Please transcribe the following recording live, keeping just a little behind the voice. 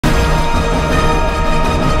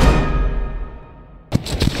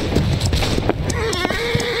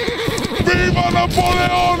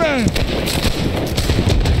Napoleone!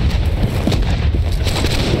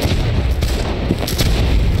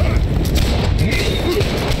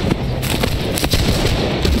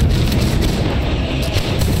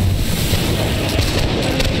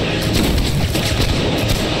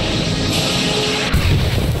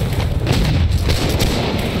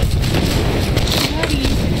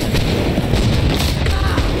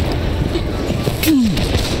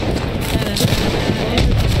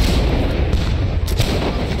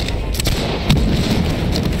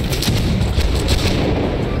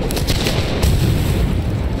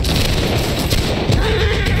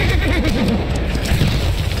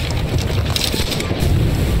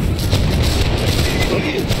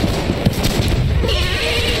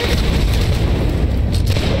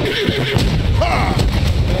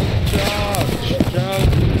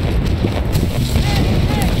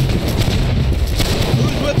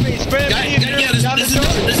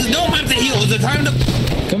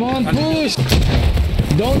 Come on, push!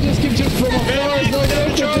 Don't just keep from afar,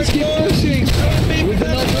 no, just keep pushing! With the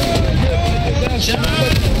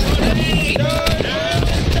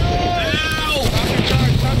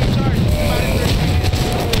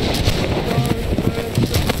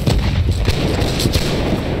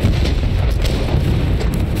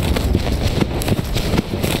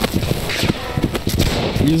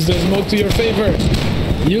Use the smoke to your favor!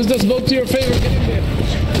 Use the smoke to your favor! Get in there!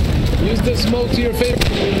 Use the smoke to your favor!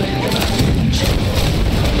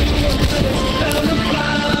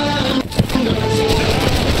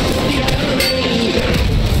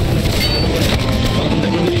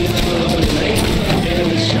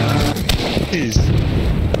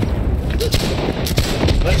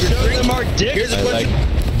 Let's show them our dicks. Here's a bunch of...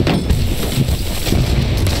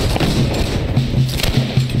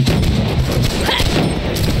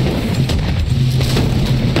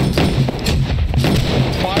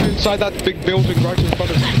 Inside that big building right in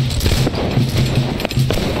front of you.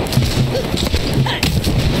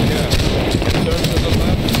 Yeah. Turn to the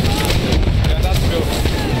left. Yeah, that's the building.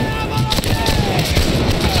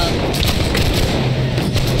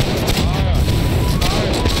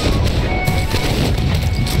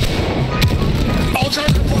 All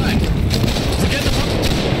charge to the flag. Forget the front.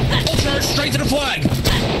 All charge straight to the flag.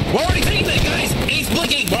 We're already taking it, guys. Ace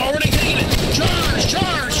blinking. We're already taking it. Charge,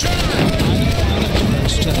 charge, charge.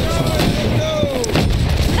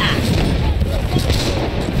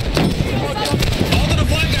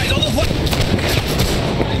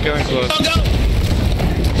 Going close. Go, go!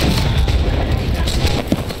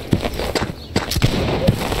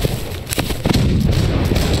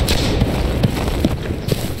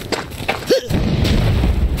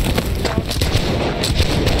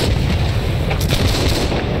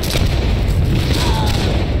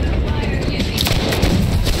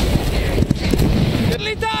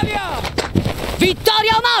 L'Italia!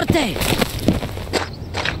 Vittoria o morte!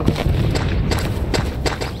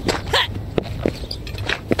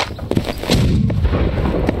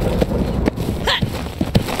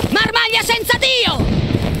 Senza Dio!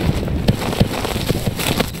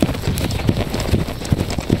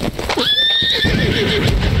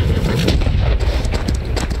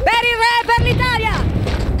 Per il re, per l'Italia!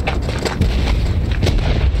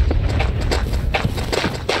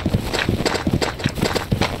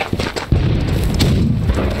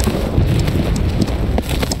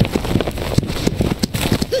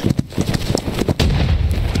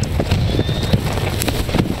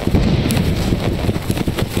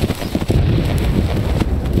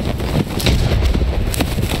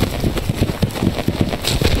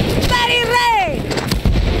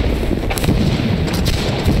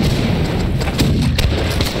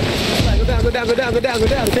 Go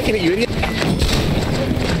down, I'm taking it, you idiot.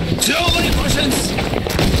 Too many Russians!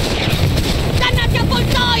 Dannati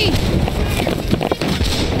avvoltoi!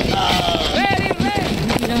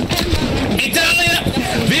 Italia!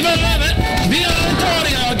 Viva Viva la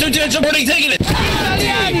vittoria! Tutti i giapponesi taking it! Gli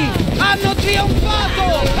italiani hanno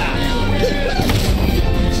trionfato!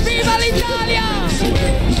 Viva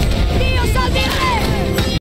l'Italia!